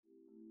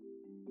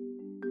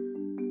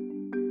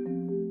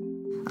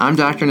I'm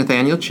Dr.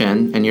 Nathaniel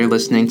Chin, and you're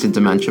listening to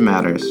Dementia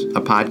Matters,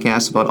 a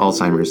podcast about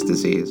Alzheimer's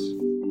disease.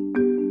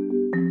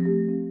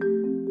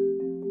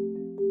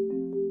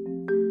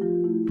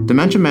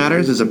 Dementia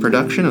Matters is a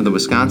production of the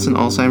Wisconsin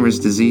Alzheimer's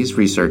Disease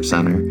Research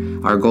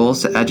Center. Our goal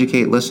is to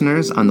educate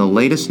listeners on the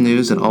latest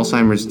news in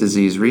Alzheimer's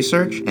disease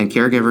research and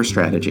caregiver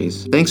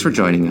strategies. Thanks for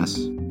joining us.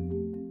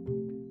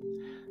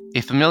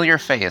 A familiar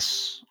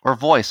face, or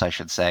voice I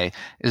should say,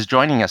 is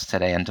joining us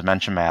today in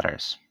Dementia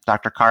Matters.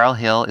 Dr. Carl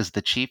Hill is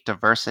the Chief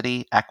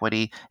Diversity,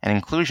 Equity, and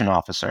Inclusion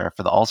Officer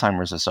for the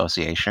Alzheimer's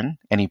Association,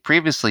 and he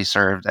previously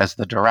served as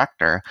the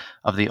Director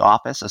of the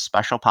Office of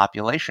Special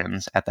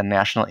Populations at the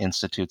National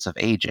Institutes of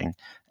Aging,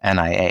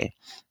 NIA.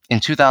 In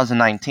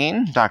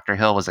 2019, Dr.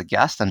 Hill was a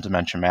guest on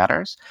Dementia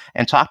Matters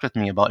and talked with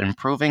me about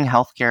improving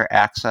healthcare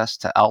access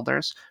to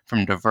elders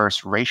from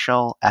diverse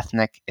racial,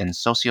 ethnic, and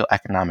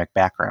socioeconomic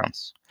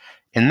backgrounds.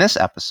 In this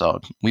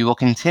episode, we will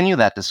continue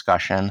that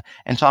discussion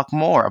and talk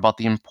more about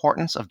the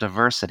importance of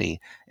diversity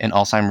in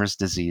Alzheimer's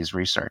disease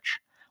research.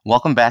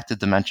 Welcome back to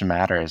Dementia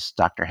Matters,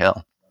 Dr.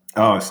 Hill.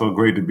 Oh, it's so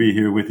great to be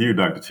here with you,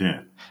 Dr.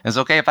 Chin. Is it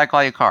okay if I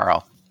call you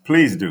Carl?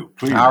 Please do.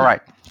 Please All do.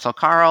 right. So,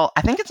 Carl,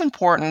 I think it's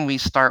important we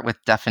start with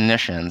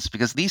definitions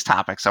because these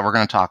topics that we're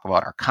going to talk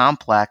about are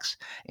complex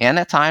and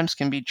at times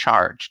can be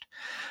charged.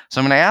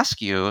 So I'm going to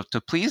ask you to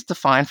please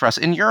define for us,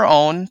 in your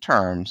own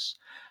terms,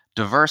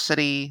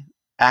 diversity,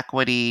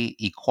 equity,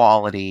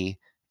 equality,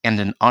 and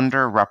an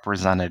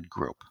underrepresented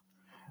group.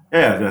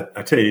 Yeah,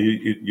 I tell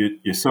you,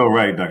 you're so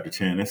right, Dr.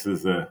 Chin. This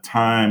is a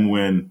time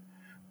when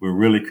we're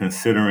really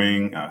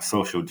considering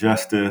social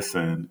justice,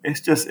 and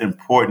it's just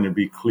important to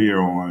be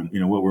clear on,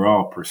 what we're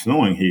all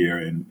pursuing here.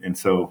 And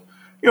so,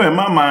 in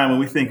my mind, when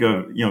we think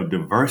of,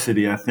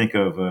 diversity, I think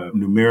of a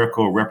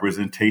numerical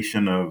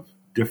representation of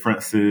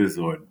differences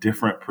or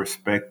different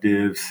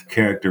perspectives,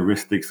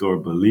 characteristics, or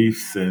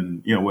beliefs.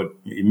 And, what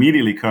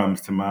immediately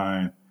comes to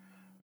mind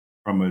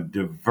from a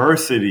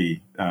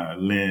diversity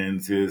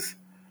lens is,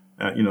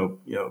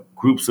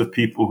 groups of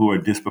people who are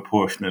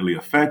disproportionately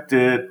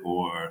affected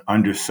or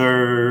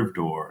underserved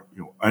or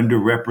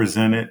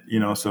underrepresented,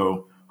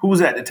 so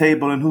who's at the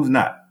table and who's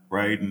not,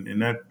 right?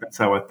 And that's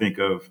how I think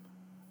of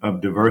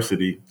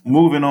diversity.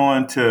 Moving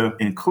on to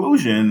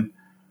inclusion,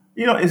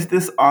 is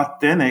this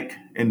authentic,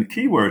 and the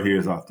key word here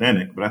is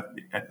authentic, but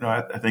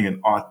I think an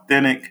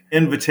authentic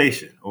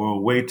invitation or a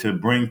way to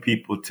bring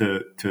people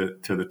to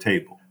the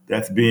table.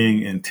 That's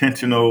being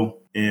intentional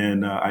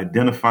in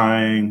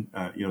identifying,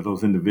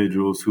 those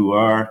individuals who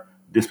are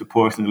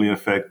disproportionately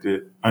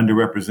affected,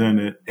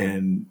 underrepresented,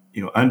 and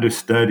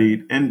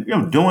understudied, and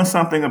doing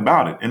something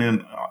about it in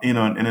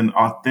an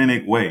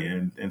authentic way.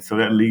 And so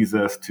that leads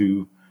us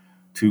to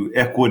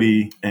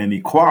equity and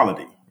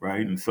equality,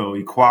 right? And so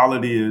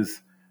equality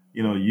is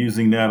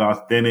using that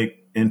authentic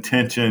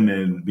intention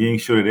and being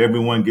sure that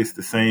everyone gets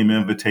the same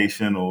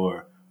invitation,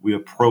 or we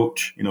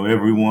approach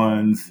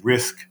everyone's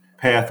risk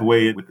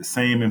pathway with the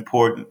same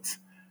importance,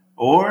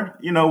 or,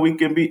 we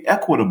can be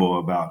equitable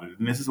about it.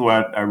 And this is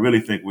why I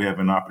really think we have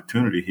an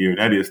opportunity here.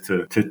 That is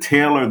to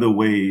tailor the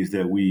ways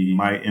that we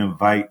might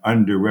invite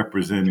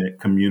underrepresented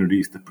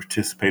communities to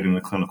participate in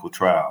a clinical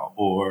trial,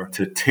 or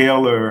to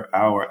tailor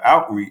our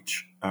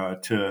outreach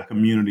to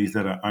communities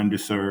that are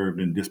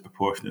underserved and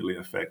disproportionately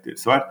affected.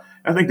 So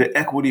I think the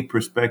equity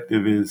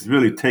perspective is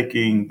really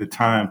taking the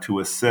time to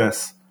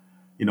assess,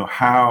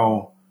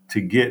 how to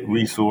get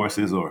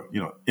resources or,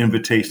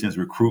 invitations,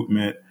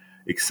 recruitment,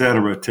 et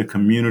cetera, to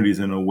communities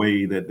in a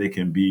way that they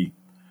can be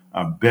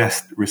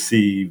best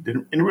received,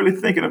 and really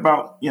thinking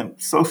about,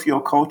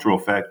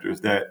 sociocultural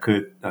factors that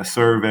could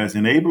serve as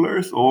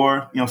enablers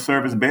or,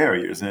 serve as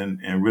barriers, and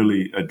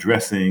really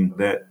addressing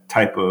that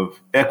type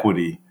of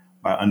equity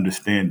by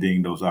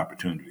understanding those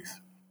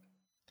opportunities.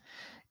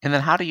 And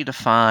then how do you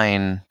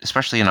define,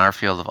 especially in our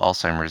field of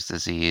Alzheimer's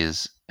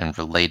disease and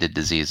related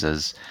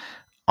diseases,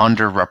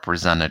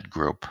 underrepresented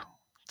group?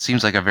 It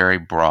seems like a very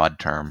broad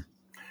term.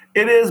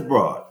 It is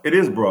broad.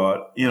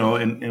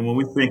 And when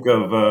we think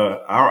of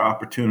our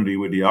opportunity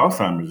with the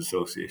Alzheimer's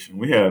Association,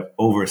 we have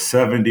over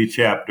 70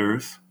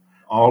 chapters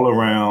all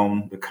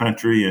around the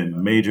country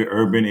in major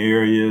urban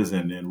areas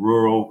and in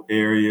rural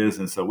areas.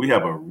 And so we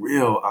have a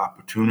real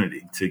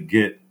opportunity to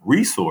get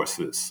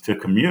resources to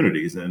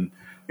communities. And,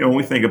 when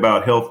we think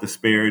about health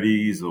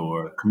disparities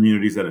or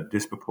communities that are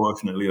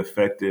disproportionately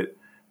affected,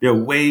 there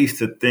are ways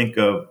to think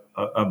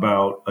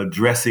about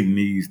addressing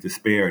these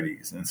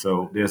disparities. And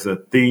so there's a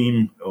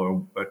theme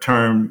or a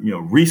term,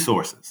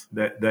 resources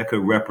that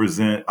could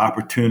represent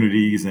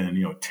opportunities and,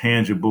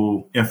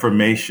 tangible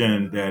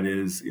information that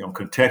is,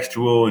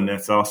 contextual, and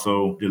that's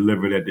also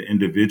delivered at the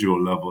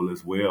individual level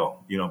as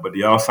well. But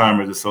the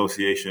Alzheimer's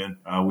Association,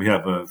 we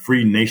have a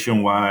free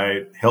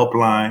nationwide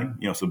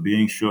helpline, so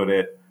being sure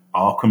that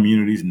all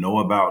communities know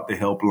about the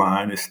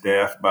helpline. Is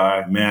staffed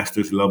by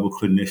master's level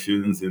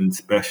clinicians and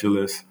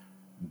specialists,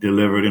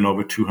 delivered in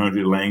over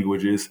 200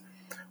 languages.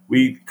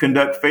 We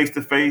conduct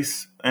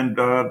face-to-face and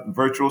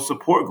virtual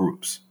support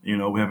groups.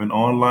 We have an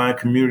online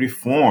community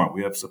forum.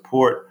 We have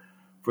support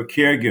for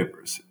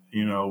caregivers.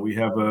 We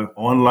have an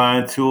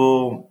online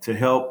tool to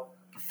help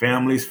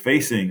families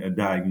facing a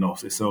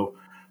diagnosis. So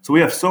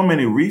we have so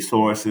many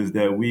resources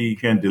that we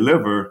can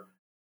deliver.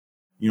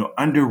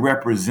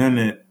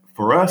 Underrepresented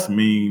for us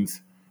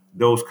means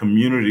those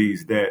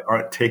communities that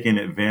aren't taking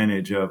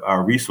advantage of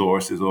our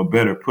resources, or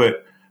better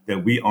put,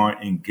 that we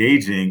aren't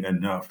engaging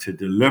enough to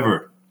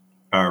deliver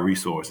our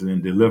resources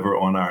and deliver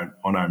on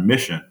our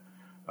mission.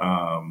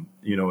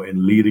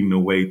 In leading the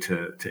way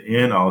to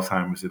end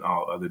Alzheimer's and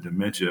all other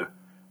dementia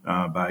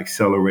by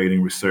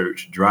accelerating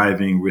research,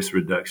 driving risk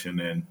reduction,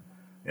 and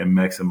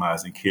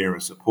maximizing care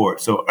and support.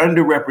 So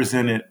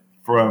underrepresented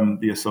from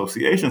the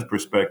association's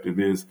perspective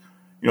is,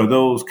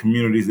 those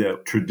communities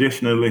that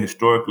traditionally,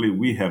 historically,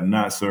 we have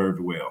not served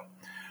well.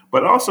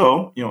 But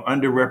also,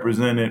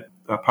 underrepresented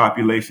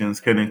populations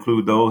can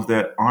include those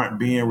that aren't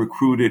being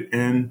recruited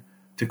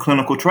into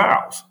clinical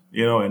trials,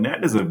 and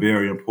that is a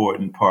very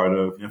important part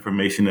of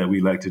information that we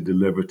like to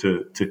deliver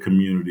to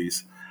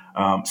communities.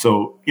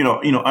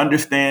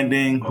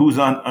 Understanding who's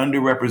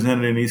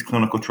underrepresented in these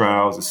clinical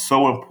trials is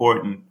so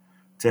important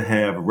to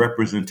have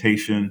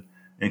representation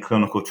in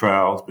clinical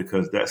trials,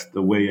 because that's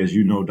the way, as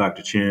you know,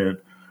 Dr. Chan,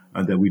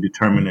 that we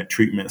determine that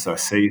treatments are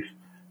safe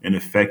and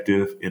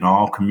effective in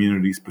all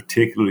communities,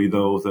 particularly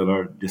those that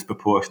are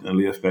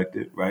disproportionately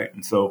affected, right?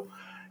 And so,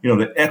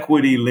 the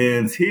equity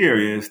lens here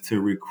is to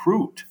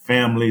recruit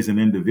families and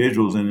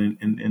individuals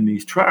in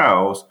these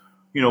trials,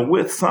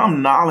 with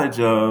some knowledge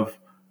of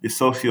the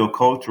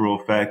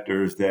sociocultural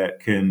factors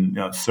that can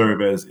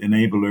serve as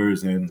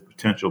enablers and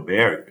potential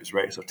barriers,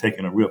 right? So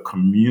taking a real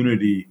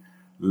community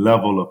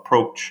level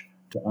approach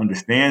to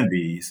understand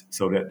these,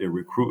 so that their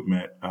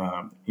recruitment,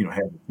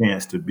 has a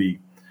chance to be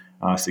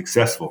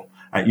successful.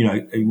 I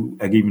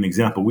give you an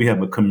example. We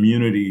have a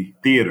community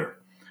theater.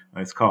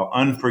 It's called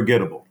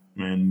Unforgettable,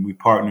 and we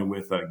partner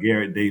with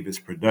Garrett Davis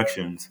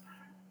Productions.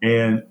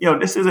 And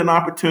this is an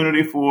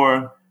opportunity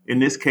for, in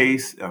this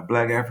case,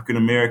 Black African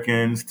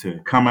Americans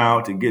to come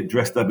out and get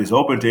dressed up. It's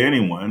open to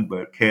anyone,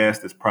 but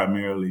cast is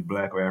primarily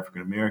Black or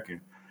African American.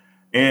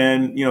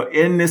 And,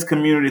 in this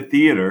community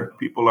theater,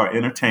 people are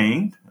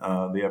entertained.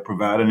 They are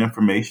provided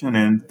information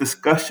and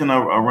discussion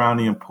around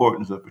the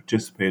importance of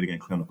participating in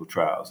clinical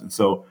trials. And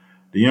so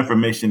the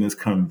information is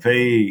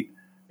conveyed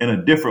in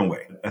a different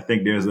way. I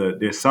think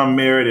there's some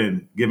merit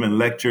in giving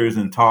lectures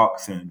and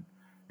talks and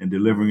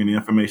delivering the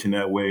information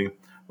that way.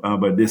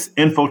 But this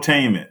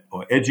infotainment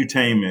or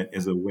edutainment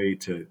is a way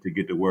to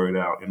get the word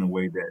out in a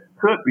way that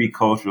could be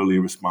culturally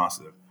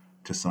responsive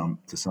to some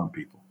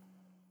people.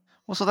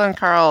 Well, so then,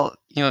 Carl,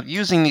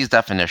 using these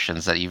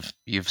definitions that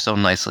you've so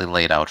nicely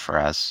laid out for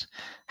us,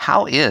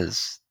 how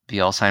is the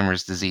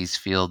Alzheimer's disease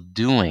field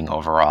doing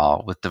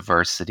overall with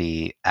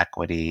diversity,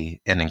 equity,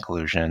 and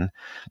inclusion,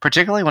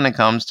 particularly when it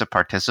comes to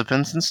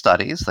participants in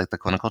studies like the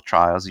clinical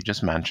trials you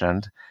just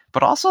mentioned,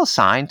 but also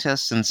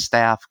scientists and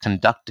staff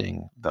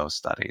conducting those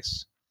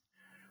studies?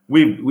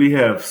 We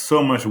have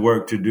so much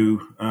work to do,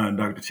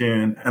 Dr.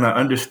 Chen, and I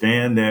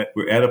understand that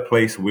we're at a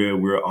place where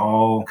we're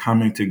all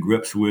coming to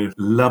grips with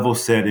level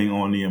setting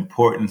on the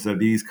importance of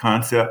these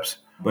concepts.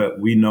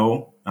 But we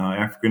know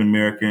African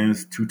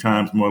Americans 2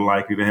 times more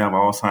likely to have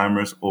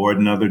Alzheimer's or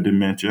another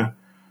dementia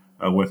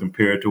when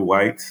compared to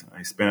whites.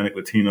 Hispanic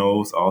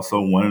Latinos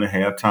also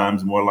 1.5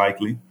 times more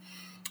likely.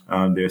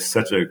 There's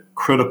such a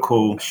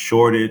critical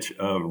shortage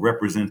of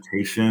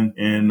representation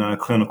in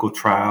clinical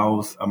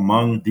trials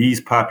among these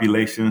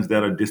populations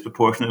that are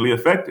disproportionately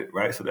affected,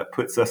 right? So that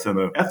puts us in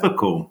an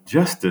ethical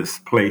justice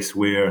place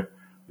where,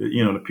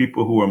 the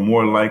people who are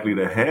more likely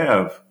to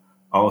have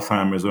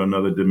Alzheimer's or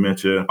another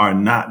dementia are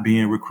not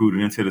being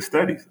recruited into the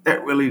studies.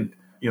 That really,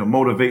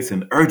 motivates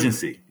an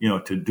urgency,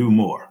 to do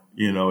more,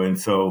 and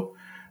so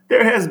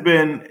there has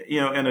been,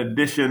 an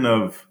addition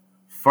of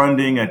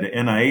funding at the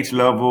NIH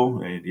level.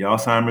 The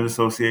Alzheimer's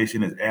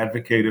Association has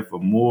advocated for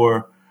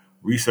more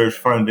research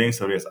funding,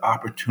 so there's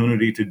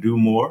opportunity to do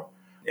more.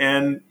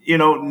 And,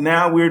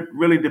 now we're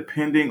really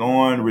depending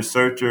on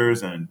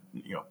researchers and,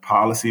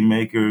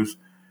 policymakers,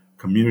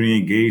 community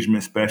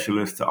engagement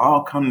specialists to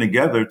all come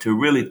together to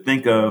really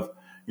think of,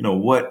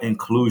 what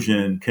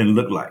inclusion can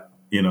look like.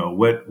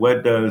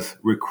 What does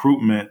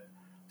recruitment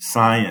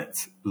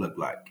science look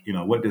like?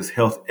 What does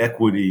health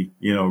equity,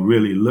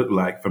 really look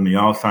like from the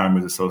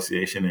Alzheimer's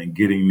Association and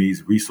getting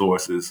these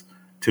resources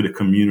to the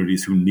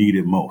communities who need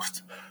it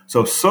most?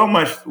 So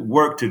much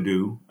work to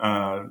do,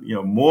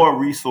 more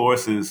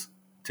resources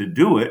to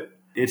do it.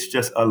 It's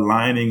just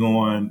aligning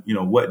on,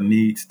 what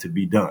needs to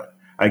be done.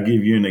 I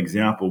give you an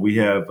example. We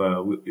have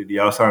the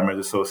Alzheimer's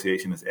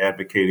Association is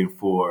advocating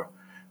for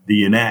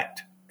the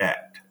ENACT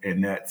Act,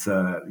 and that's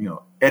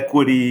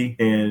Equity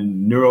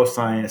in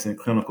Neuroscience and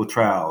Clinical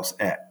Trials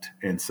Act.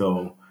 And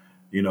so,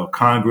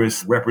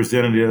 Congress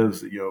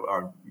representatives,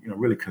 are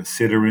really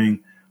considering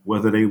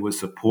whether they would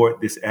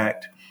support this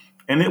act,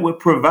 and it would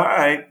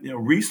provide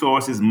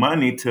resources,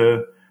 money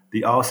to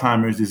the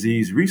Alzheimer's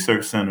disease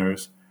research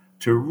centers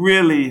to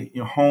really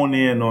hone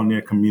in on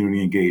their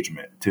community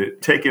engagement, to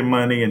taking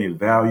money and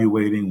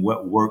evaluating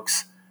what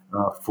works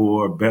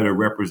for better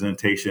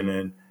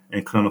representation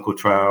in clinical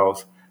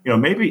trials,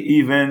 maybe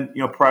even,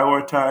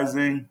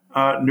 prioritizing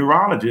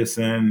neurologists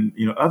and,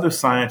 other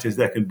scientists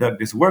that conduct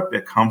this work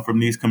that come from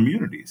these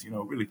communities,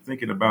 really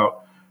thinking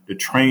about the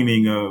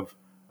training of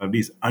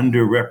these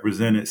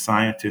underrepresented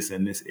scientists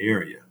in this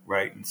area,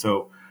 right? And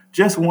so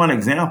just one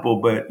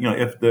example, but,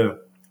 if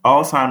the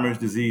Alzheimer's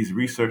Disease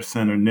Research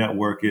Center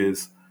network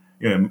is,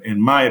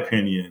 in my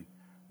opinion,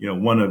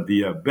 one of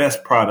the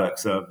best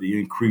products of the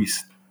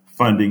increased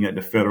funding at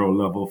the federal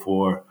level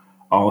for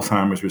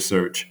Alzheimer's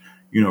research,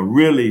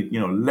 really,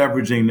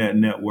 leveraging that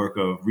network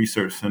of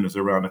research centers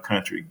around the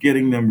country,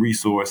 getting them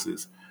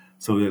resources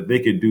so that they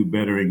could do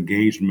better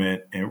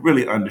engagement and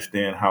really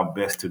understand how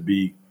best to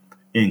be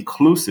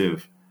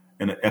inclusive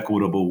in an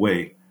equitable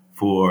way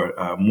for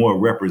more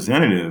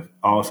representative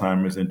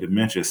Alzheimer's and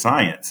dementia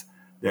science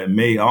that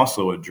may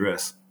also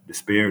address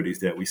disparities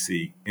that we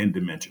see in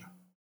dementia.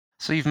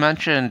 So you've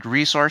mentioned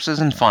resources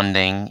and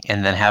funding,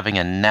 and then having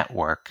a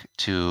network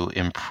to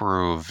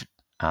improve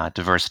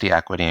diversity,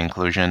 equity,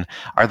 inclusion.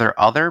 Are there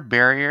other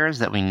barriers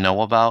that we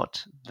know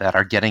about that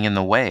are getting in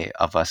the way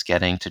of us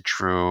getting to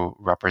true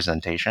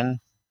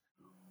representation?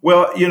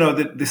 Well,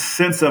 the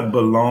sense of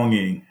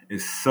belonging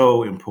is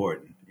so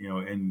important.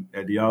 And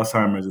at the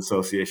Alzheimer's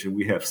Association,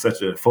 we have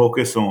such a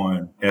focus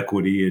on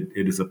equity.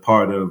 It is a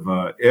part of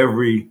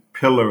every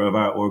pillar of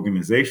our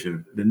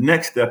organization. The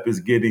next step is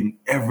getting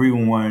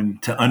everyone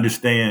to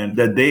understand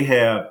that they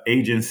have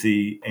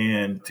agency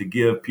and to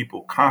give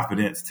people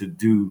confidence to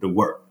do the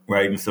work.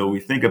 Right. And so we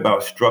think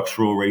about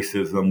structural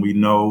racism. We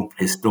know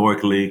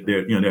historically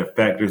there are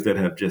factors that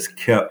have just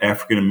kept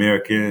African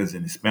Americans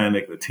and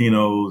Hispanic,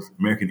 Latinos,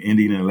 American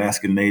Indian and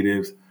Alaska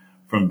Natives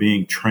from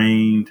being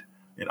trained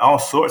in all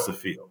sorts of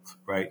fields.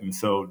 Right. And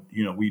so,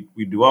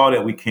 we do all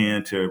that we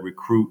can to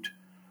recruit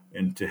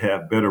and to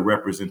have better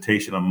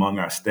representation among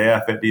our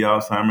staff at the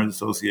Alzheimer's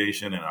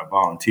Association and our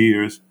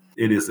volunteers.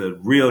 It is a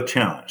real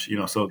challenge,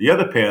 so the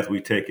other path we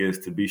take is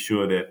to be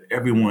sure that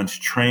everyone's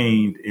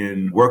trained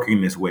in working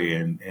this way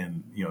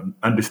and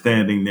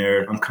understanding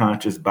their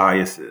unconscious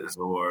biases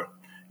or,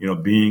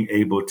 being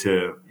able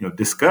to,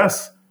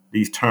 discuss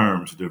these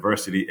terms,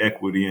 diversity,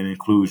 equity, and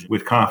inclusion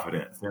with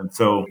confidence. And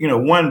so,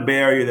 one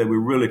barrier that we're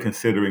really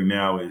considering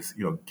now is,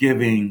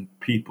 giving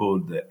people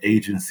the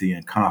agency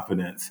and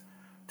confidence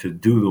to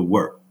do the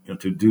work,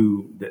 to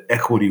do the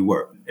equity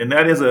work. And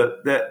that is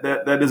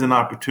that is an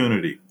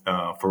opportunity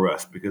for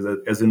us because,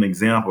 as an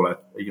example, I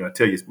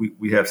tell you,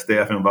 we have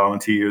staff and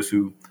volunteers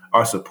who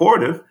are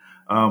supportive,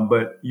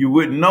 but you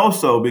wouldn't know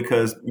so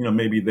because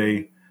maybe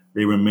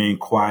they remain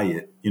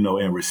quiet,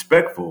 and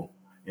respectful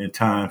in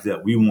times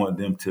that we want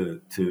them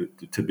to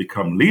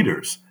become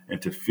leaders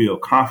and to feel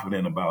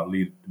confident about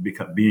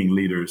being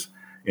leaders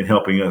and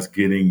helping us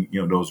getting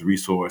those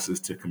resources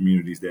to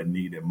communities that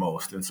need it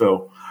most. And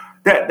so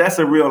that's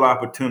a real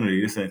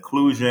opportunity. It's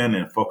inclusion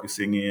and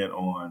focusing in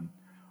on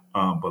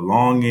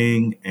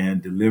belonging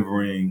and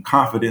delivering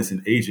confidence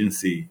and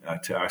agency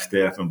to our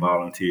staff and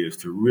volunteers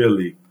to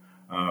really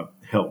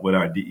help with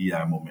our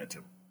DEI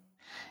momentum.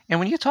 And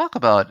when you talk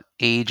about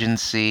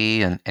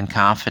agency and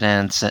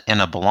confidence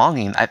and a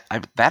belonging,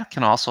 that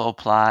can also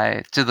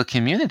apply to the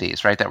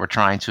communities, right, that we're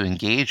trying to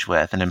engage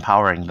with and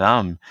empowering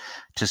them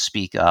to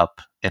speak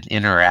up and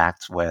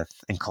interact with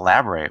and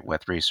collaborate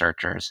with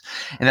researchers.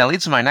 And that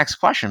leads to my next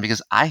question,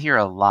 because I hear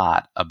a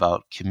lot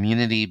about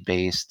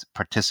community-based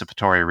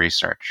participatory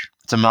research.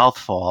 It's a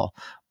mouthful,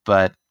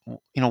 but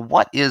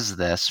what is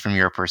this from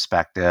your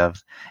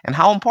perspective, and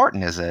how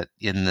important is it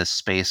in this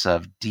space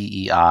of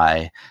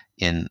DEI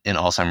in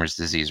Alzheimer's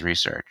disease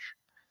research?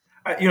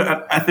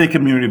 I think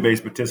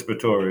community-based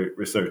participatory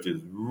research is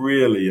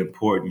really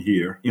important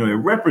here. It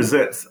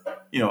represents,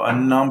 a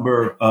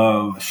number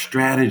of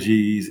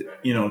strategies,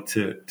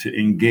 to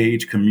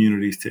engage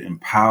communities, to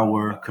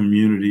empower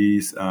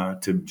communities,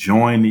 to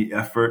join the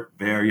effort,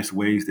 various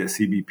ways that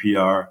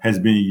CBPR has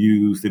been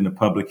used in the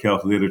public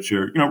health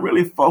literature,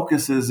 really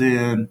focuses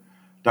in,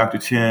 Dr.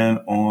 Chen,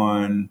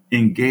 on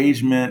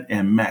engagement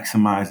and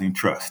maximizing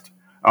trust.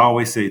 I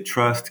always say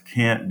trust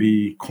can't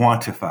be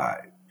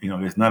quantified.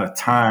 There's not a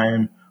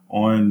time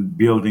on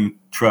building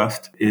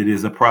trust. It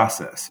is a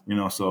process.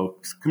 So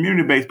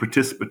community-based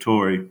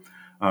participatory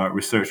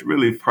research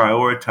really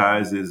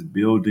prioritizes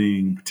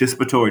building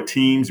participatory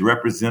teams,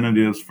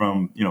 representatives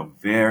from,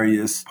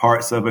 various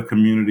parts of a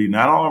community,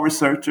 not all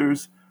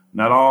researchers,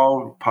 not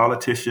all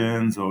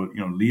politicians or,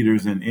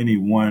 leaders in any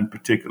one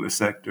particular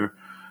sector,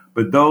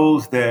 but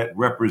those that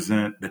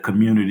represent the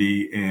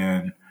community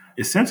and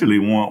essentially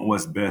want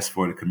what's best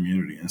for the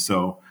community. And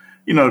so,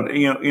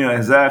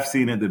 as I've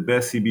seen it, the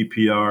best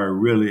CBPR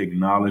really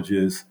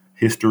acknowledges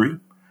history.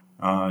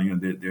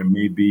 There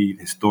may be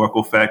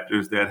historical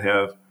factors that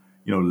have,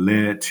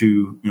 led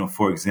to,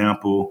 for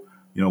example,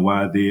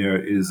 why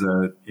there is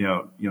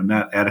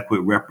not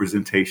adequate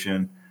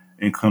representation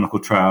in clinical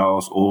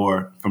trials,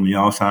 or from the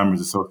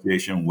Alzheimer's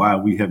Association, why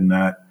we have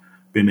not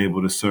been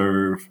able to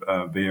serve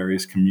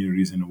various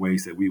communities in the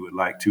ways that we would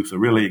like to. So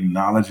really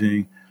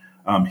acknowledging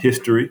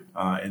history,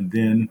 and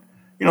then,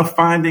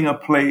 finding a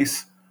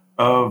place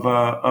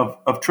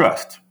of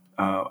trust.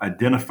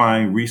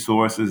 identifying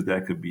resources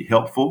that could be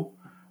helpful,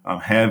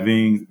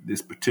 having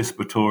this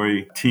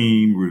participatory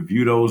team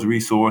review those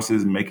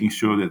resources, making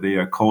sure that they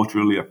are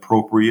culturally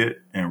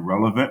appropriate and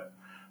relevant.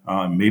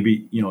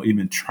 Maybe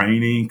even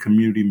training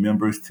community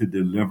members to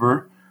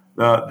deliver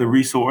the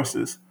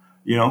resources.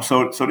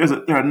 So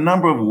there are a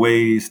number of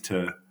ways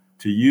to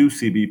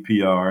use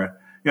CBPR.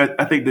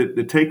 I think that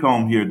the take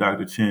home here,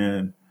 Dr.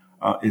 Chen,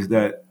 is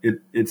that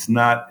it's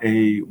not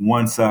a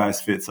one size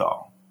fits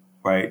all,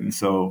 right? And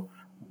so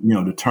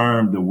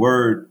the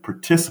word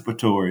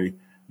participatory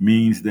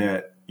means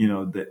that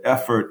the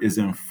effort is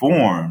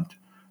informed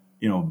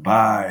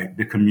by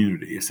the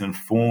community. It's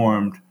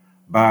informed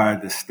by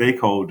the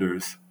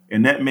stakeholders,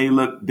 and that may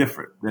look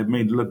different. That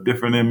may look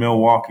different in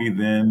Milwaukee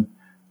than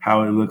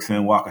how it looks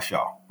in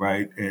Waukesha,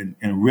 right?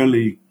 And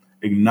really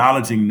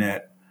acknowledging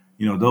that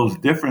those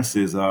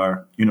differences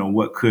are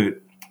what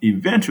could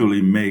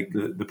eventually make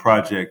the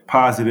project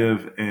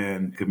positive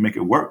and could make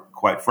it work,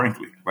 quite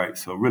frankly, right?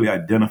 So really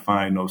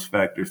identifying those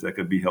factors that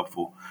could be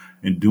helpful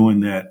and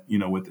doing that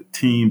with a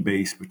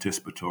team-based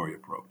participatory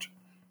approach.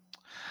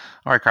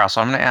 All right, Carl.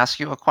 So I'm going to ask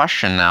you a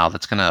question now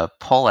that's going to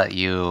pull at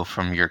you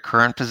from your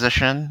current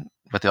position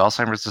with the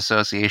Alzheimer's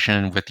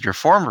Association, with your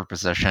former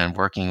position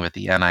working with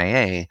the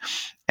NIA.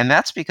 And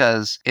that's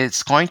because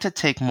it's going to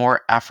take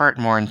more effort,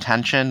 more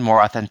intention,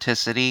 more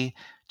authenticity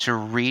to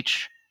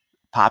reach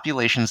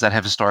populations that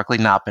have historically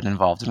not been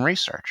involved in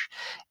research.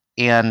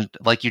 And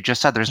like you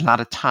just said, there's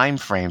not a time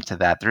frame to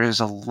that. There is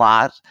a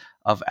lot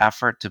of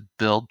effort to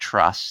build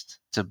trust,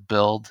 to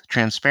build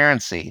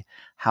transparency.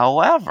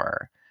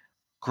 However,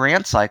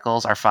 grant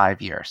cycles are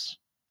 5 years.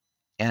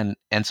 And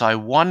so I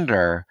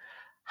wonder,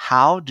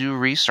 how do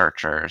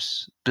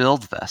researchers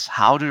build this?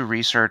 How do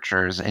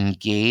researchers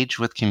engage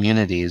with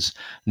communities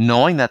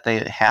knowing that they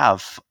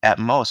have at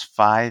most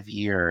 5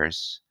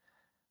 years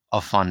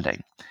of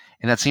funding?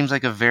 And that seems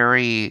like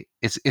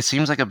it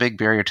seems like a big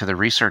barrier to the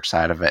research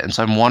side of it. And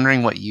so I'm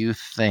wondering what you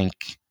think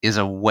is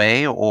a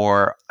way,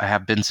 or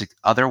have been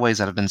other ways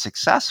that have been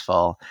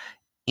successful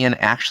in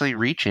actually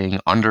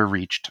reaching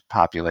underreached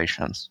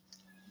populations.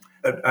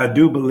 I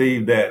do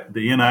believe that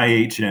the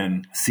NIH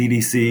and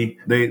CDC,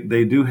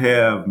 they do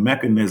have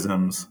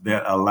mechanisms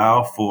that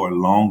allow for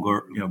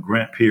longer,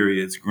 grant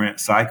periods, grant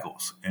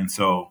cycles. And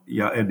so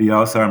at the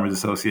Alzheimer's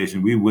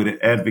Association, we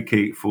would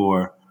advocate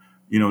for,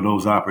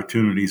 those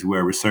opportunities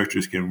where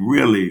researchers can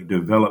really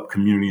develop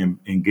community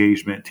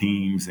engagement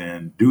teams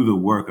and do the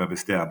work of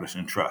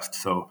establishing trust.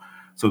 So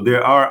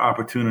there are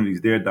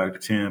opportunities there, Dr.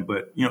 Chen,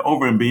 but,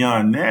 over and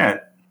beyond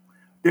that,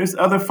 there's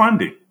other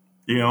funding.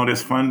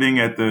 There's funding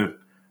at the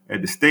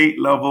state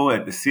level,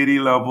 at the city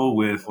level,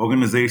 with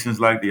organizations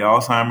like the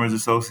Alzheimer's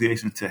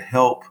Association to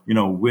help,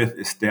 with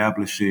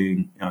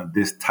establishing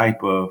this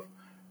type of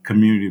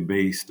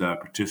community-based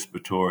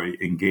participatory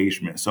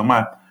engagement. So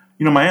my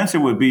answer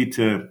would be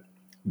to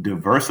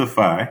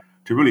diversify,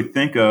 to really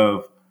think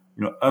of,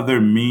 other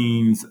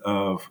means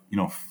of,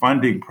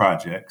 funding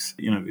projects.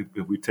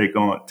 If we take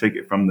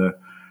it from the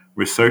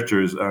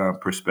researcher's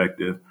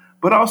perspective,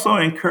 but also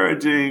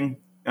encouraging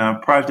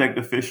project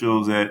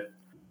officials at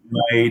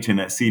NIH and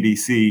at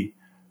CDC,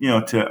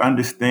 to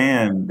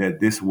understand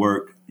that this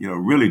work,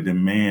 really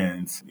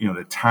demands,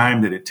 the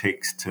time that it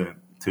takes to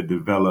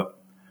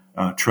develop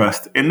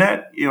trust. And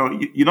that,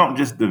 you don't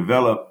just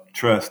develop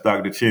trust,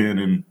 Dr. Chen,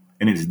 and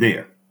it's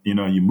there.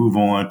 You move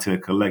on to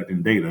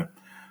collecting data.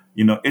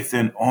 It's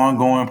an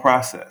ongoing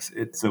process.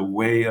 It's a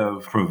way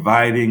of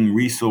providing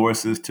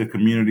resources to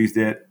communities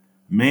that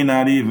may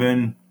not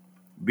even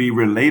be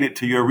related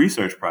to your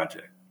research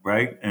project,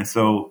 right? And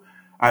so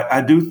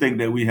I do think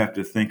that we have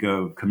to think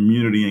of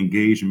community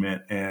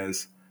engagement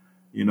as,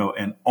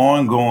 an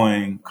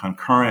ongoing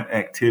concurrent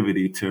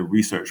activity to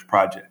research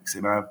projects.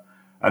 And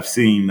I've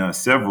seen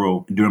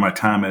several during my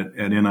time at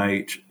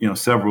NIH,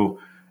 several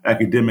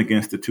academic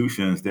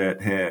institutions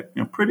that had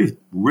pretty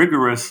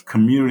rigorous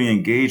community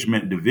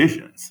engagement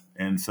divisions.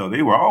 And so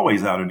they were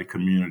always out in the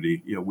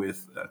community,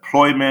 with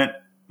employment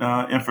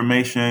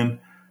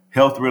information,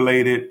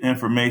 health-related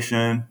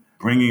information,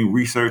 bringing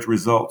research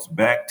results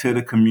back to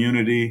the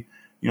community,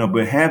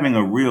 but having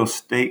a real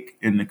stake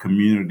in the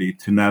community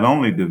to not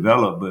only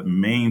develop but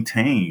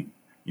maintain,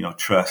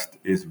 trust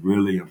is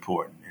really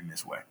important in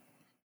this way.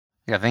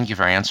 Yeah, thank you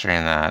for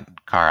answering that,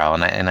 Carl.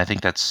 And I think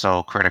that's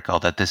so critical,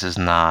 that this is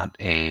not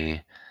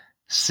a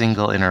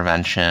single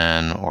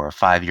intervention or a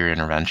 5-year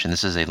intervention.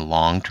 This is a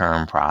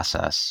long-term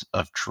process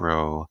of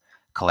true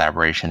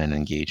collaboration and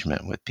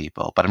engagement with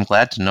people. But I'm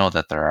glad to know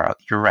that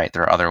you're right,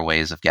 there are other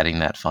ways of getting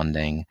that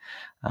funding,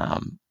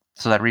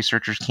 so that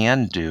researchers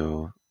can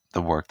do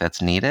the work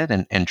that's needed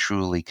and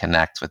truly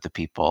connect with the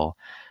people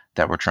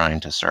that we're trying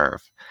to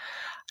serve.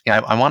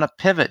 I want to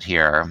pivot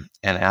here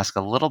and ask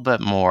a little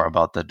bit more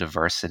about the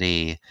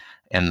diversity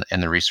and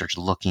the research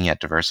looking at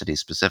diversity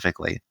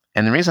specifically.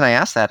 And the reason I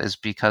ask that is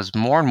because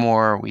more and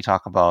more we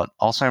talk about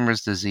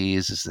Alzheimer's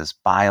disease as this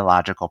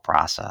biological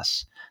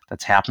process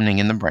that's happening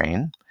in the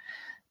brain.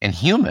 And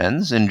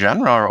humans in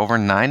general are over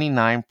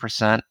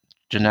 99%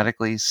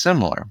 genetically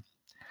similar.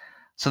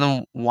 So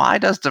then why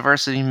does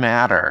diversity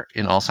matter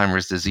in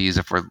Alzheimer's disease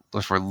if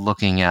we're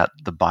looking at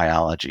the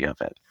biology of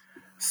it?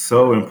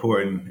 So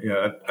important.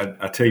 Yeah,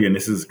 I tell you, and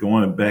this is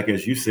going back,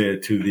 as you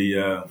said, to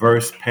the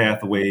verse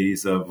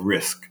pathways of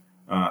risk.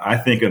 I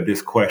think of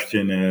this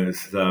question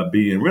as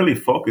being really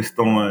focused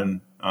on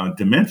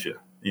dementia.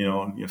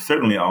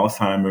 Certainly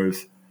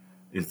Alzheimer's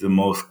is the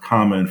most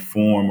common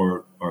form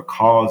or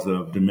cause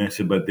of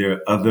dementia, but there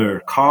are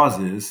other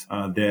causes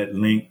that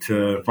link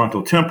to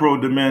frontal temporal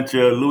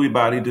dementia, Lewy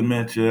body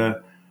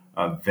dementia,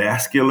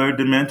 vascular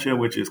dementia,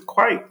 which is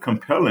quite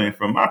compelling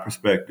from my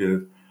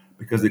perspective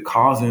because it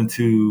calls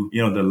into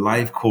the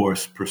life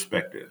course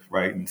perspective,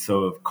 right? And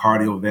so if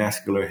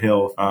cardiovascular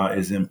health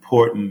is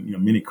important,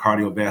 many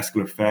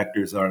cardiovascular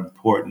factors are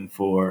important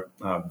for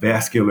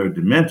vascular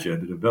dementia,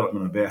 the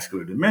development of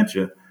vascular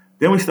dementia.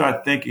 Then we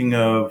start thinking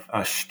of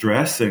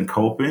stress and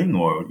coping,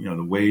 or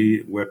the way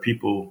where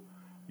people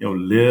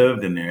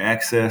lived and their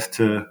access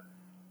to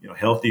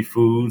healthy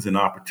foods and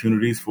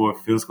opportunities for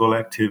physical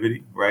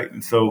activity, right?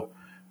 And so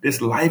this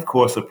life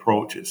course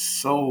approach is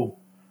so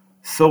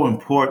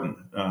important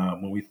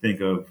when we think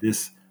of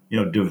this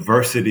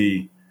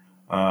diversity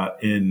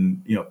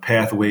in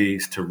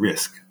pathways to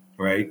risk,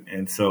 right?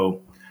 And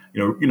so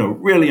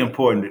really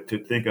important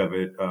to think of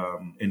it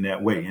in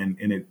that way.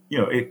 And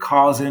it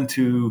calls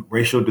into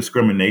racial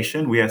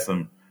discrimination. We had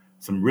some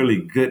really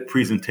good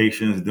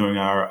presentations during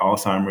our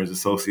Alzheimer's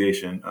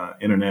Association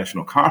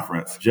International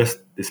Conference just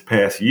this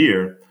past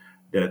year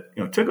that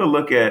took a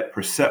look at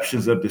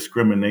perceptions of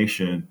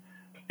discrimination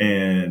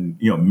and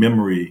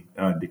memory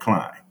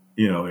decline.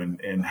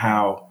 And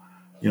how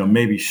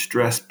maybe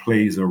stress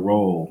plays a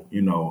role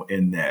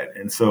in that.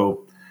 And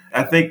so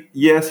I think,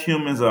 yes,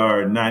 humans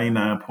are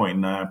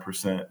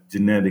 99.9%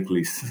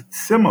 genetically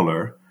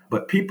similar,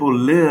 but people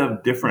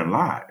live different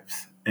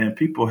lives and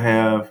people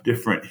have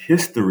different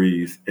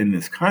histories in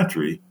this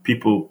country.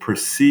 People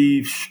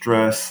perceive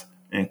stress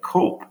and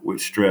cope with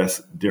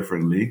stress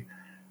differently,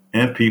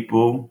 and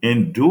people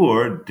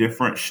endure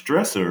different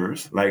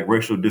stressors like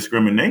racial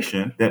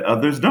discrimination that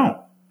others don't.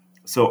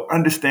 So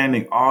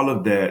understanding all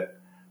of that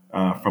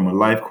from a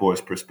life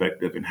course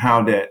perspective and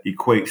how that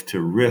equates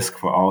to risk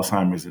for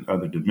Alzheimer's and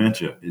other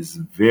dementia is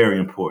very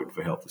important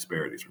for health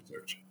disparities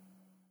research.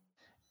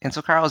 And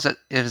so, Carl, is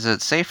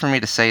it safe for me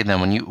to say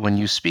then when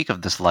you speak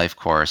of this life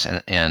course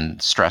and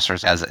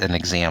stressors as an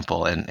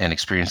example and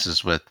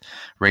experiences with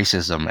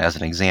racism as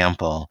an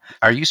example,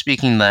 are you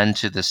speaking then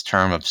to this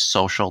term of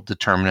social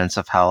determinants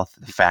of health,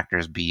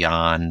 factors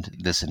beyond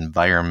this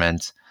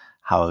environment,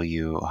 how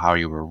you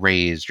were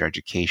raised, your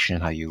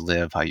education, how you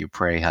live, how you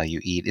pray, how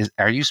you eat?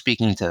 Are you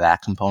speaking to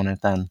that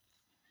component then?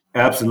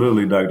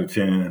 Absolutely, Dr.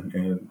 Chan.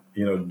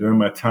 And, during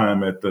my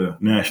time at the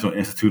National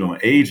Institute on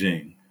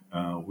Aging,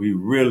 we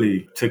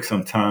really took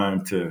some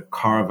time to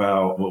carve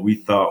out what we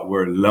thought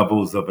were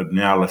levels of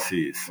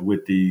analyses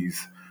with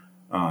these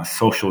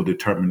social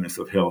determinants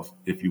of health,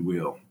 if you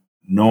will.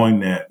 Knowing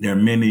that there are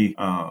many,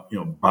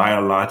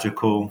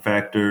 biological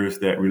factors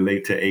that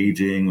relate to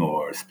aging,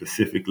 or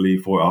specifically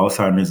for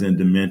Alzheimer's and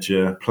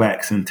dementia,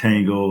 plaques and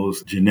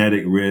tangles,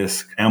 genetic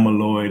risk,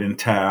 amyloid and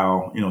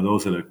tau.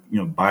 Those are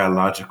the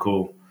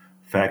biological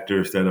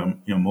factors that are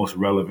most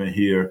relevant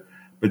here.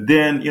 But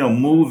then,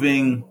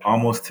 moving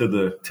almost to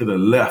the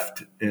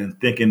left and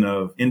thinking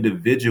of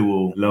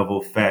individual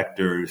level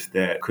factors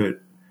that could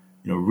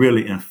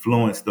really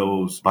influence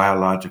those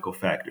biological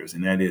factors.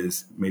 And that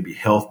is maybe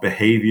health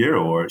behavior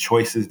or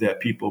choices that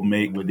people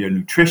make with their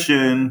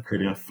nutrition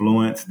could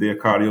influence their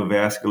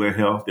cardiovascular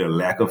health, their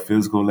lack of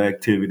physical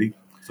activity.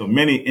 So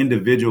many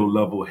individual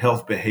level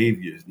health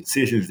behaviors,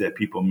 decisions that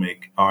people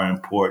make are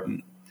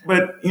important.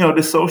 But,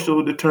 the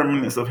social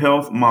determinants of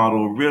health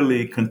model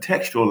really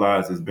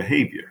contextualizes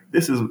behavior.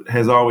 This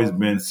has always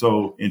been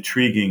so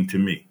intriguing to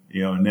me,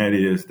 and that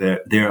is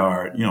that there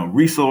are,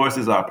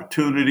 resources,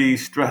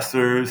 opportunities,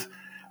 stressors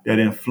that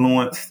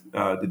influence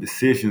the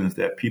decisions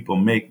that people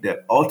make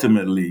that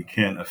ultimately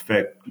can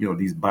affect,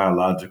 these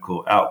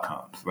biological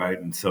outcomes, right?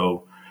 And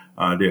so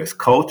there's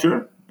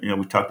culture.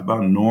 We talked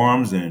about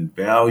norms and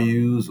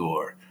values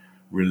or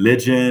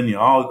religion,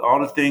 all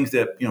the things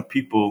that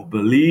people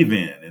believe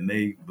in, and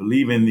they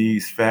believe in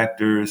these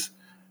factors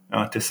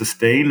to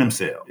sustain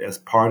themselves as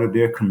part of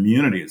their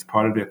community, as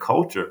part of their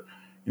culture.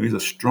 These are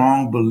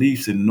strong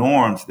beliefs and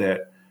norms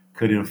that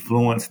could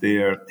influence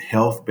their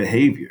health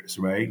behaviors,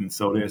 right? And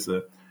so there's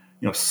a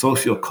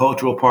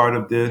sociocultural part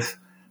of this,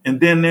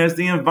 and then there's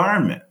the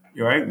environment,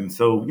 right? And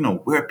so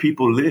where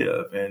people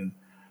live, and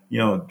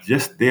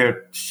just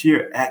their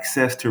sheer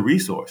access to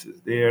resources,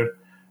 their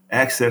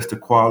access to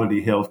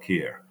quality health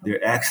care,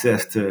 their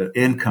access to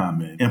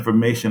income and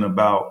information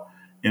about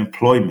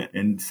employment.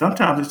 And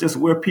sometimes it's just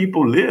where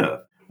people live.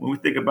 When we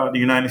think about the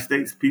United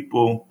States,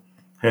 people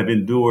have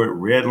endured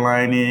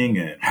redlining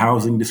and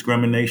housing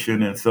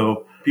discrimination. And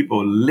so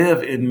people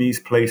live in these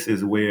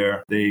places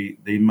where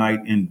they might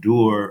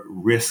endure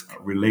risk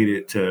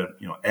related to,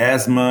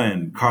 asthma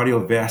and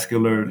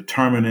cardiovascular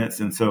determinants.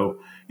 And so,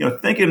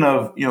 thinking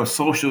of,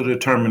 social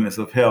determinants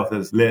of health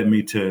has led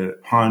me to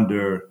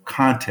ponder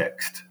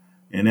context,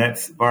 And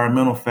that's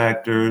environmental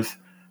factors,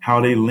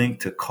 how they link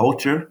to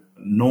culture,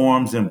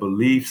 norms, and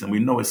beliefs. And we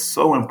know it's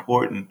so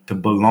important to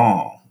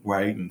belong,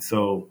 right? And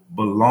so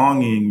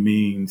belonging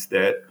means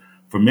that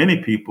for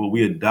many people,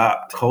 we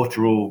adopt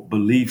cultural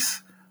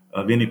beliefs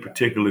of any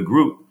particular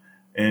group.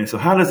 And so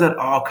how does that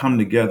all come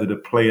together to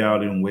play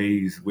out in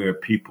ways where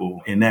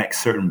people enact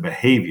certain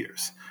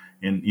behaviors?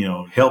 And,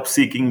 help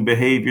seeking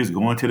behaviors,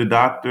 going to the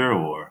doctor,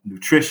 or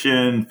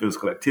nutrition,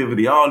 physical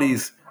activity, all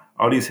these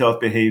health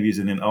behaviors,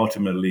 and then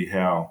ultimately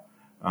how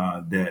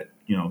that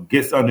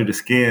gets under the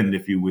skin,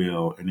 if you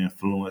will, and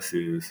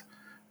influences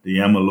the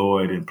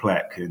amyloid and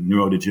plaque and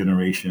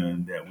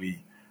neurodegeneration that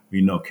we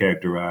know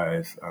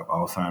characterize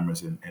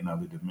Alzheimer's and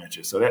other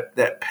dementia. So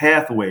that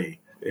pathway,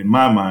 in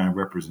my mind,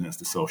 represents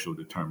the social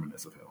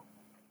determinants of health.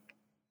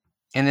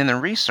 And in the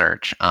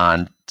research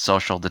on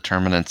social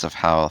determinants of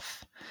health,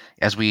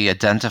 as we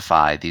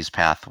identify these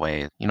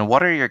pathways,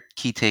 what are your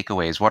key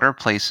takeaways? What are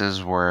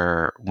places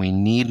where we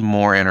need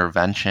more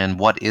intervention?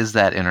 What is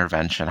that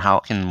intervention? How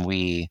can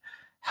we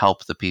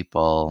help the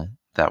people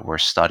that we're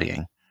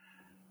studying?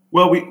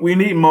 Well, we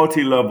need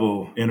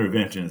multi-level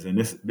interventions, and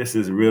this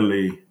is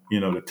really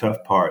the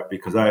tough part,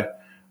 because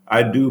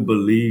I do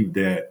believe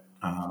that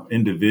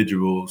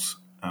individuals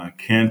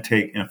can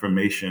take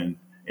information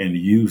and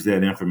use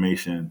that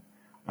information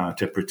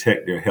to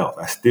protect their health.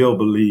 I still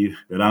believe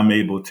that I'm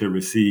able to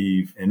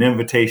receive an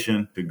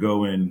invitation to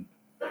go in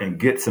and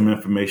get some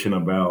information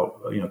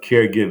about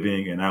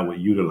caregiving, and I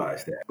would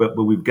utilize that. But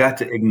we've got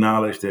to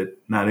acknowledge that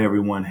not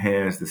everyone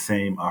has the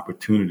same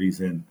opportunities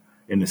in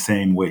the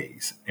same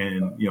ways,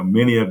 and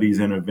many of these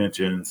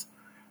interventions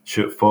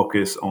should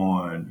focus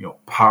on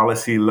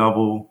policy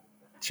level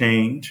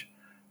change,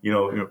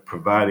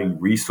 providing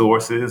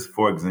resources,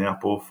 for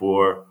example,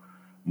 for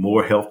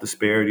more health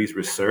disparities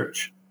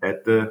research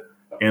at the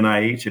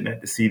NIH and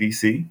at the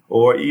CDC,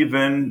 or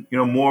even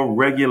more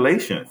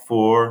regulation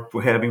for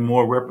having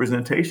more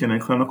representation in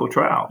clinical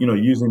trials.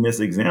 Using this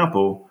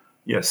example,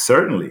 yes,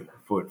 certainly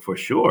for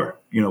sure.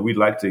 We'd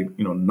like to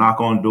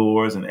knock on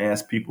doors and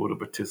ask people to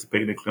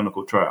participate in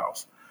clinical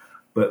trials,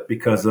 but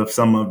because of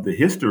some of the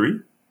history,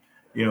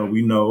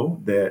 we know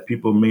that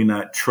people may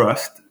not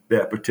trust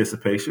that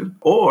participation,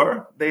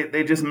 or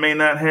they just may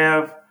not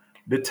have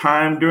the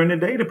time during the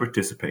day to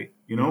participate,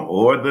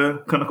 or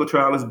the clinical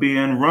trial is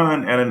being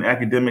run at an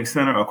academic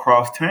center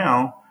across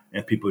town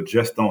and people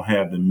just don't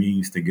have the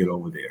means to get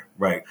over there,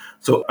 right?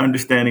 So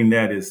understanding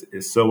that is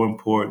so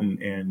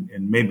important. And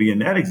maybe in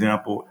that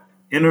example,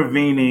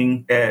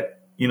 intervening at,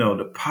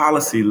 the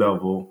policy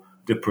level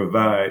to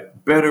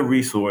provide better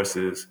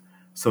resources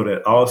so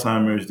that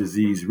Alzheimer's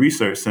disease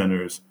research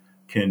centers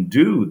can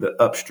do the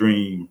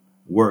upstream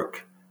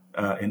work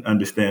in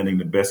understanding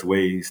the best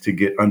ways to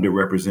get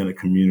underrepresented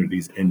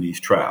communities in these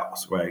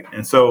trials, right?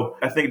 And so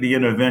I think the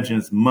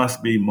interventions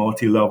must be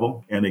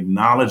multi-level and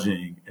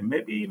acknowledging and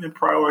maybe even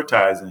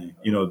prioritizing,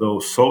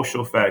 those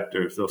social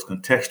factors, those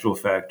contextual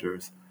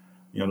factors,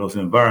 those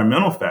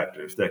environmental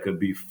factors that could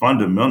be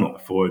fundamental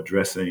for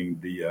addressing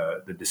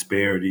the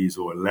disparities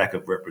or lack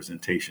of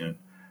representation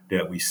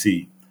that we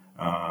see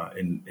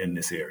in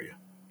this area.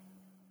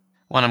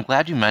 Well, I'm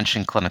glad you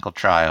mentioned clinical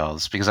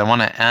trials, because I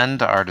want to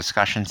end our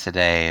discussion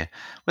today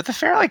with a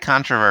fairly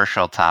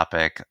controversial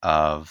topic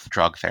of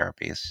drug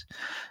therapies.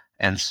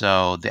 And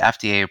so the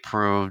FDA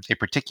approved a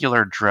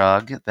particular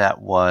drug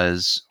that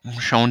was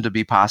shown to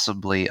be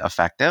possibly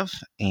effective.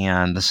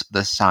 And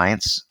the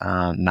science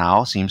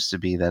now seems to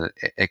be that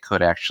it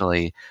could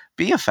actually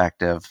be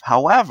effective.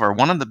 However,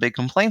 one of the big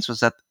complaints was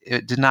that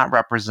it did not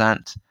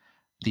represent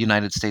the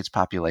United States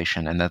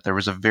population, and that there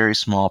was a very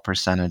small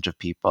percentage of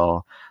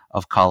people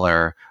of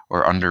color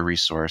or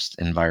under-resourced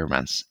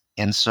environments.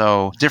 And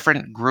so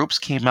different groups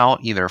came out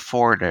either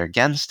for it or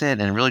against it,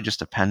 and it really just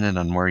depended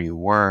on where you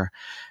were.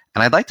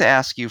 And I'd like to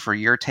ask you for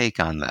your take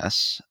on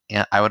this.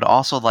 And I would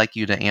also like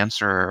you to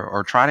answer,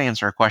 or try to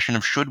answer, a question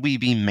of, should we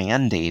be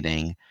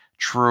mandating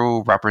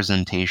true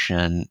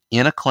representation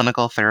in a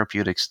clinical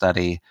therapeutic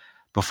study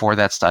before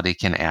that study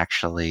can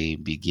actually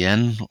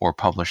begin or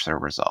publish their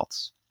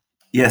results?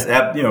 Yes,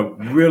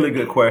 really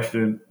good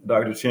question,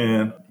 Dr.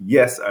 Chan.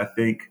 Yes, I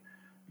think,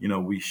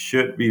 we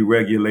should be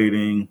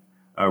regulating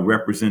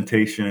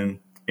representation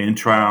in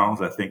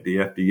trials. I think the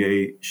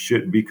FDA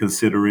should be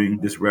considering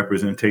this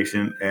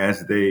representation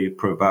as they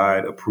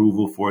provide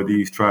approval for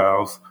these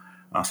trials.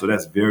 So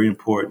that's very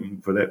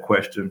important for that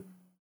question.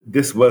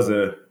 This was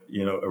a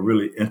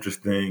really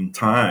interesting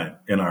time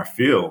in our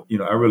field.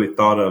 I really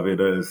thought of it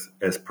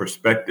as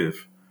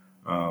perspective,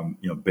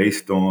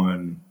 based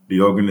on the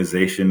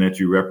organization that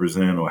you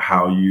represent or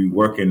how you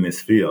work in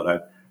this field.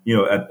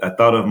 I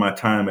thought of my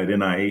time at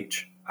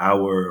NIH,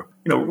 our,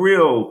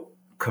 real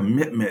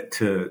commitment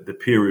to the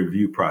peer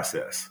review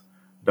process,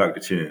 Dr.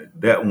 Chen.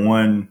 That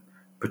one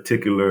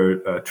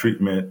particular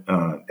treatment,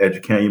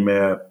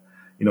 aducanumab,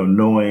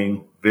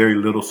 knowing very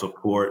little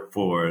support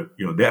for,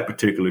 that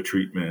particular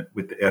treatment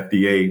with the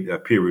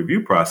FDA peer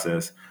review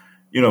process,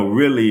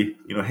 really,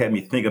 had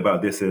me think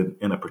about this in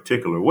a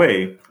particular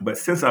way. But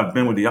since I've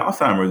been with the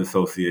Alzheimer's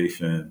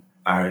Association,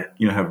 I,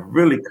 have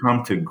really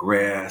come to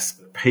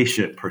grasp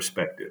patient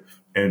perspective.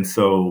 And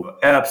so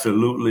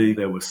absolutely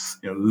there was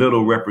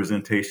little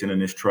representation in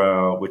this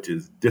trial, which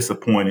is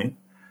disappointing.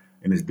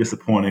 And it's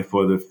disappointing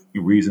for the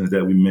reasons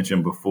that we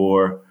mentioned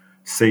before: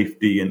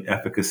 safety and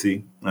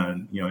efficacy,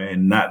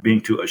 and not being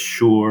to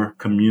assure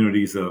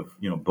communities of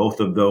both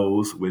of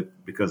those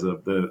because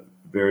of the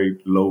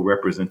very low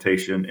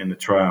representation in the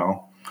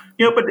trial.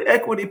 But the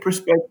equity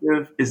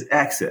perspective is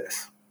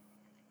access.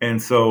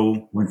 And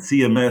so when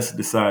CMS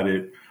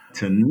decided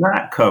to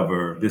not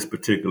cover this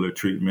particular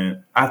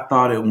treatment, I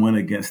thought it went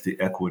against the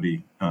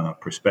equity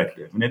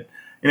perspective.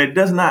 And it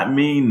does not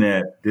mean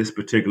that this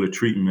particular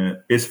treatment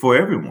is for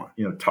everyone.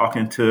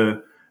 Talking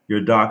to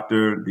your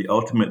doctor, the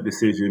ultimate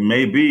decision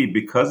may be,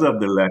 because of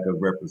the lack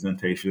of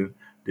representation,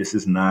 this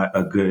is not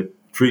a good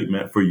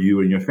treatment for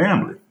you and your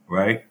family,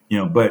 right?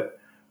 But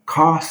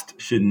cost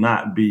should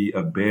not be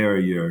a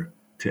barrier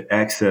to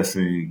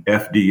accessing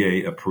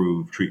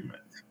FDA-approved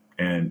treatments.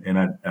 And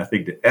I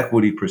think the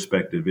equity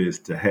perspective is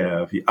to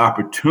have the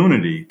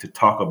opportunity to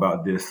talk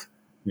about this,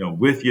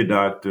 with your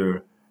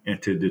doctor,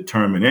 and to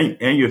determine,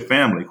 and your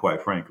family,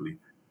 quite frankly,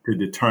 to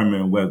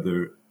determine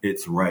whether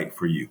it's right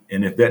for you.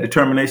 And if that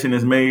determination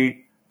is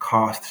made,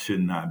 cost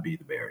should not be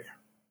the barrier.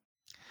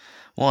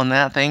 Well, in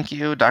that, thank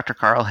you, Dr.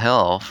 Carl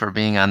Hill, for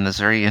being on this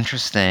very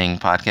interesting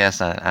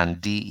podcast on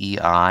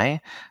DEI,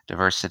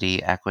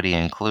 diversity, equity,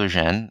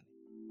 inclusion.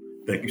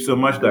 Thank you so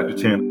much, Dr.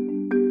 Chen.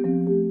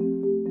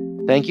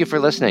 Thank you for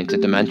listening to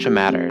Dementia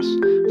Matters.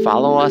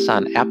 Follow us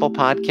on Apple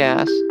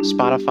Podcasts,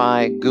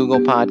 Spotify, Google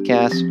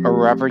Podcasts, or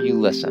wherever you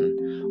listen.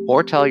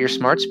 Or tell your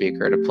smart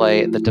speaker to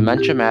play the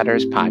Dementia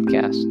Matters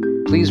podcast.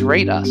 Please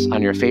rate us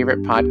on your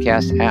favorite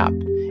podcast app.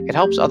 It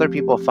helps other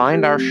people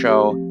find our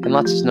show and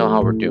lets us know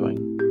how we're doing.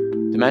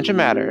 Dementia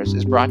Matters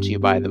is brought to you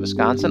by the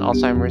Wisconsin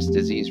Alzheimer's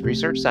Disease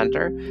Research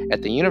Center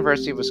at the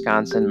University of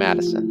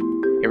Wisconsin-Madison.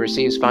 It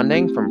receives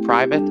funding from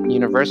private,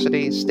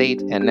 university,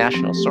 state, and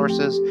national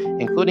sources,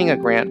 including a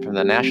grant from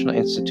the National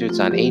Institutes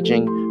on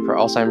Aging for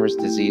Alzheimer's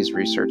Disease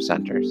Research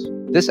Centers.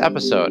 This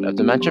episode of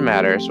Dementia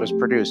Matters was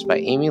produced by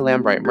Amy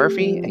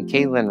Lambright-Murphy and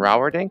Kaylin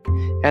Rowerdink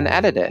and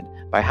edited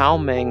by Hao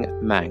Ming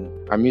Meng.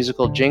 Our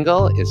musical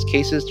jingle is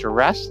Cases to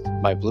Rest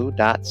by Blue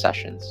Dot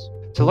Sessions.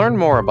 To learn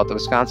more about the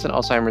Wisconsin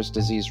Alzheimer's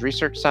Disease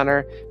Research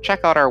Center,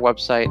 check out our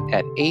website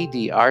at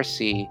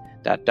adrc.wisc.edu.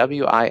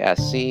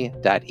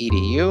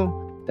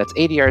 That's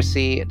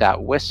adrc.wisc.edu,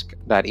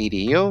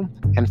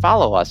 and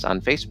follow us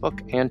on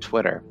Facebook and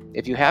Twitter.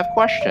 If you have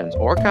questions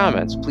or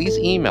comments, please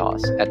email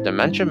us at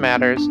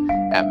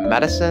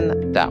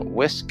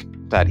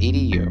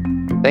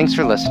dementiamatters@medicine.wisc.edu. Thanks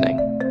for listening.